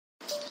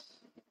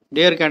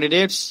Dear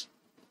candidates,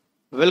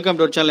 welcome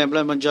to our channel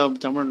Employment Job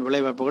Tamil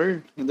வேலைவாய்ப்புகள்.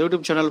 இந்த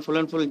YouTube channel full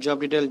and full job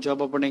detail,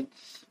 job opening,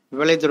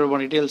 வேலை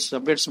தொடர்பான details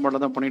updates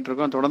மட்டும் தான் பண்ணிட்டு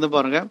இருக்கோம். தொடர்ந்து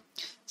பாருங்க,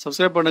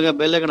 சப்ஸ்கிரைப் பண்ணுங்க,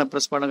 பெல் ஐக்கனை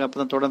பிரஸ் பண்ணுங்க. அப்போ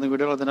தான் தொடர்ந்து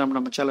வீடியோ வந்து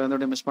நம்ம சேனல்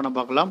வந்து மிஸ் பண்ண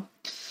பார்க்கலாம்.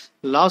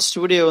 லாஸ்ட்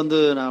வீடியோ வந்து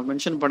நான்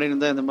மென்ஷன்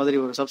பண்ணியிருந்தேன், இந்த மாதிரி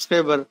ஒரு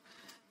சப்ஸ்கிரைபர்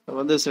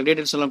வந்து சில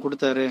டீடைல்ஸ் எல்லாம்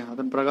கொடுத்தாரு.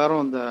 அதன்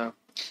பிரகாரம் இந்த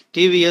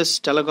டிவிஎஸ்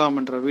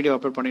டெலிகாம் என்ற வீடியோ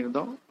அப்லோட்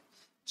பண்ணியிருந்தோம்.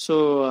 ஸோ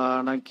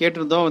நான்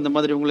கேட்டிருந்தோம், இந்த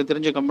மாதிரி உங்களுக்கு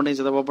தெரிஞ்ச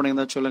கம்பெனிஸ் எதாவது ஓப்பனிங்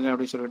தான் சொல்லுங்க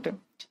அப்படின்னு சொல்லிட்டு.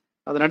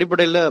 அதன்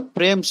அடிப்படையில்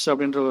பிரேம்ஸ்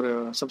அப்படின்ற ஒரு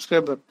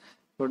சப்ஸ்கிரைபர்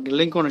ஒரு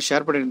லிங்க் ஒன்று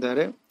ஷேர்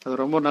பண்ணியிருந்தாரு. அது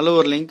ரொம்ப நல்ல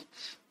ஒரு லிங்க்,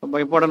 ரொம்ப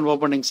இம்பார்ட்டன்ட்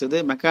ஓப்பனிங்ஸ். இது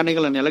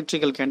மெக்கானிக்கல் அண்ட்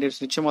எலக்ட்ரிக்கல் கேண்டிடேட்ஸ்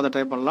நிச்சயமாக அதை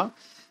ட்ரை பண்ணலாம்.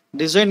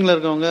 டிசைனில்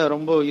இருக்கவங்க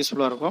ரொம்ப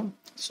யூஸ்ஃபுல்லாக இருக்கும்.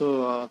 So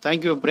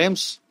thank you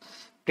frames.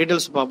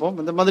 டீட்டெயில்ஸ் பார்ப்போம்.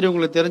 இந்த மாதிரி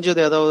உங்களுக்கு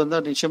தெரிஞ்சது ஏதாவது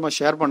இருந்தால் நிச்சயமாக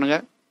ஷேர்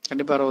பண்ணுங்கள்.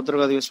 கண்டிப்பாக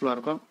ஒருத்தருக்கு அது யூஸ்ஃபுல்லாக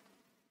இருக்கும்.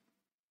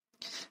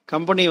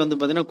 கம்பெனி வந்து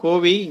பார்த்தீங்கன்னா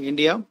கோவி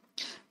இந்தியா,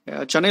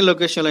 சென்னை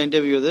லொக்கேஷனில்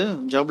இன்டர்வியூ. இது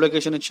ஜாப்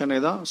லொக்கேஷன் சென்னை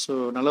தான். ஸோ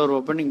நல்ல ஒரு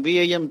ஓப்பனிங்.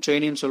 பிஐஎம்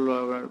ட்ரெயினின்னு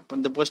சொல்லுவாங்க,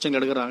 இந்த போஸ்டிங்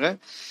எடுக்கிறாங்க.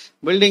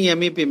 Building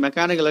MEP,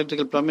 mechanical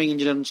electrical plumbing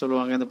இன்ஜினியர்னு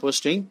சொல்லுவாங்க இந்த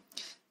போஸ்டிங்.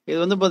 இது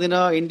வந்து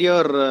பார்த்தீங்கன்னா இந்தியா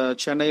ஒரு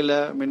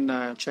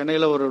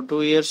சென்னையில் ஒரு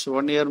 2 இயர்ஸ்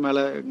 1 இயர்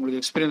மேலே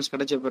உங்களுக்கு எக்ஸ்பீரியன்ஸ்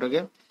கிடைச்ச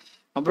பிறகு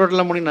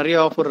அப்ராட்லாம் முன்னாடி நிறைய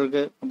ஆஃபர்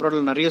இருக்குது.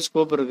 அப்ராடில் நிறைய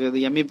ஸ்கோப் இருக்குது.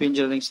 இது எம்இபி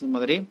இன்ஜினியரிங்ஸ் இந்த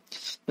மாதிரி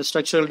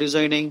ஸ்ட்ரக்சரல்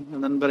டிசைனிங்,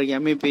 அதன் பிறகு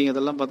எம்இபி,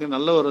 இதெல்லாம் பார்த்தீங்கன்னா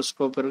நல்ல ஒரு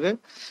ஸ்கோப் இருக்குது.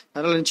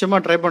 அதனால்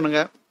நிச்சயமாக ட்ரை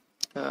பண்ணுங்கள்.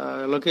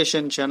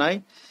 லொக்கேஷன் சென்னை.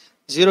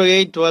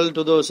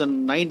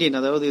 08/12/2019,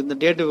 அதாவது இந்த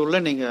டேட்டுக்குள்ளே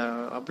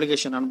நீங்கள்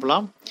அப்ளிகேஷன்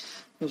அனுப்பலாம்.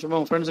 சும்மா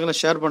உங்கள் ஃப்ரெண்ட்ஸுக்கெல்லாம்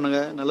ஷேர்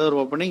பண்ணுங்கள். நல்ல ஒரு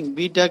opening.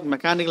 BTech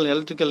mechanical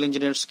electrical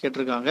engineers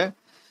கேட்டிருக்காங்க.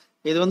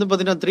 இது வந்து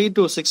பார்த்தீங்கன்னா 3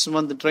 to 6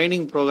 month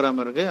ட்ரைனிங்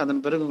ப்ரோக்ராம் இருக்குது.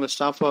 அதன் பிறகு உங்கள்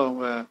ஸ்டாஃபாக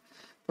அவங்க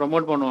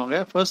ப்ரொமோட் பண்ணுவாங்க.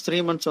 ஃபர்ஸ்ட்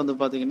 3 months வந்து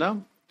பார்த்தீங்கன்னா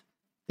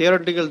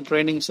theoretical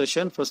training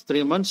session first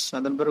 3 months.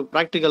 அதன் பிறகு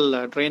ப்ராக்டிக்கல்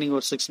ட்ரைனிங்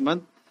ஒரு 6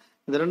 month.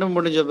 இது ரெண்டும்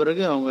முடிஞ்ச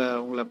பிறகு அவங்க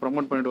உங்களை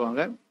ப்ரொமோட்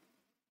பண்ணிடுவாங்க.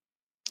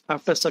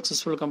 After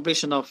successful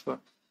completion of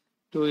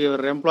your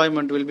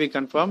employment will be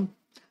confirmed,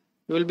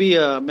 you will be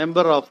a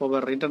member of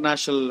our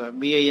international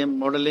BIM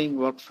modeling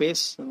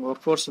workforce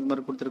இந்த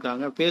மாதிரி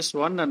கொடுத்துருக்காங்க. phase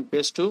 1 and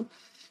phase 2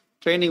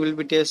 training will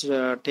be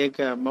take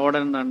a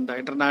modern and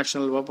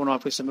international open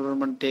office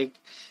environment, take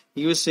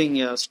using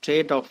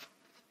state of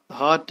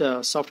art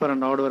software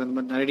and hardware. இந்த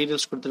மாதிரி நிறைய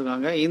details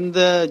கொடுத்துருக்காங்க. இந்த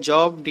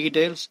job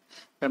details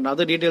and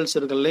other details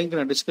இருக்க link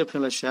நான்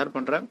டிஸ்கிரிப்ஷனில் ஷேர்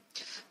பண்ணுறேன்.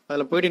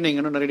 அதில் போய்ட்டு நீங்கள்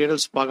இன்னும் நிறைய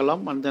டீட்டெயில்ஸ்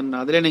பார்க்கலாம். அண்ட் தென்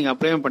அதிலே நீங்கள்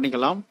அப்ளையும்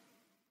பண்ணிக்கலாம்.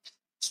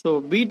 ஸோ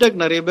பிடெக்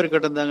நிறைய பேர்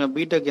கேட்டிருந்தாங்க,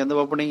 பிடெக் எந்த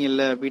ஓப்பனிங்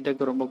இல்லை,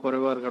 பிடெக் ரொம்ப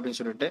குறைவாக இருக்குது அப்படின்னு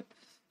சொல்லிட்டு.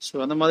 ஸோ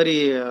அந்த மாதிரி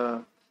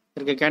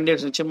இருக்க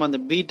கேண்டிடேட்ஸ் நிச்சயமாக அந்த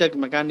BTech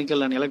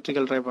mechanical and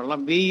electrical try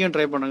பண்ணலாம். பிஇயும்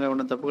ட்ரை பண்ணுங்க,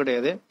 ஒன்றும் தப்பு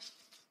கிடையாது.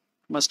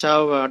 Must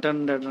have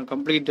attend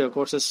complete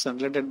courses and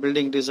related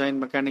building design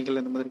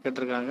mechanical இந்த மாதிரி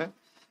கேட்டிருக்காங்க.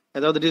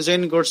 ஏதாவது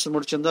டிசைன் கோர்ஸ்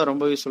முடிச்சிருந்தா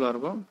ரொம்ப யூஸ்ஃபுல்லாக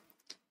இருக்கும்.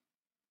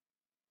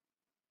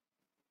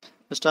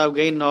 Must have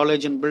gained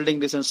knowledge in building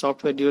design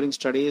software during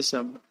studies.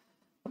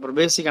 For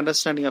basic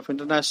understanding of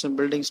international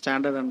building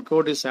standard and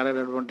code is added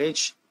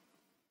advantage.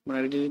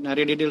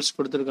 நிறைய details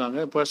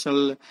கொடுத்துருக்காங்க.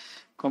 Personal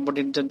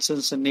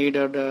competencies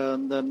needed.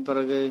 Then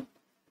பிறகு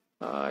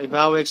if you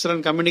have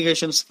excellent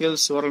communication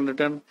skills, oral and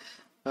written,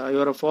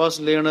 you are a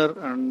fast learner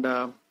and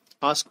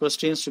ask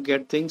questions to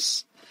get things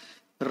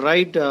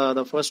right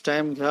the first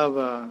time. You have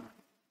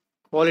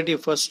quality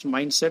first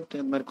mindset.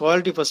 இந்த மாதிரி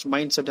quality first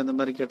mind set இந்த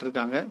மாதிரி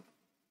கேட்டிருக்காங்க.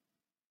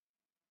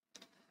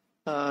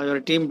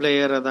 ஒரு team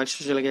player, அது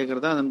அக்சுவலில்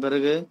கேட்குறது. அதன்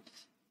பிறகு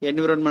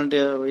என்விரான்மெண்ட்,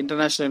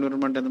 இன்டர்நேஷ்னல்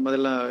என்விரான்மெண்ட் இந்த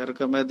மாதிரிலாம்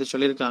இருக்கிற மாதிரி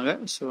சொல்லியிருக்காங்க.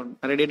 ஸோ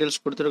நிறைய டீட்டெயில்ஸ்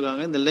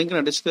கொடுத்துருக்காங்க. இந்த லிங்க்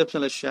நான்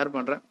டிஸ்கிரிப்ஷனில் ஷேர்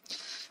பண்ணுறேன்.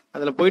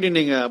 அதில் போய்ட்டு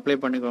நீங்கள் அப்ளை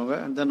பண்ணிக்கோங்க.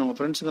 அண்ட் தென் உங்கள்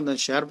ஃப்ரெண்ட்ஸுக்கு வந்து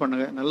ஷேர்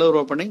பண்ணுங்கள். நல்ல ஒரு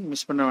ஓப்பனிங்,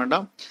 மிஸ் பண்ண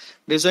வேண்டாம்.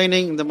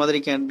 டிசைனிங் இந்த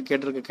மாதிரி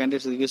கேட்டிருக்க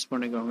கேண்டிடேட்ஸ் யூஸ்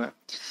பண்ணிக்கோங்க.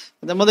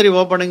 இந்த மாதிரி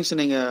ஓப்பனிங்ஸ்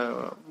நீங்கள்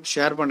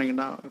ஷேர்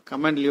பண்ணிங்கன்னா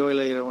கமெண்ட்லேயோ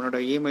இல்லை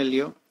உன்னோட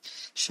இமெயிலையோ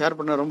ஷேர்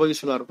பண்ணால் ரொம்ப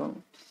யூஸ்ஃபுல்லாக இருக்கும்.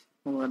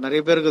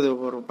 நிறைய பேருக்கு இது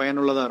ஒரு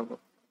பயனுள்ளதாக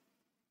இருக்கும்.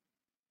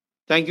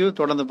 தேங்க்யூ.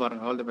 தொடர்ந்து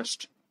பாருங்கள். All the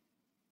best.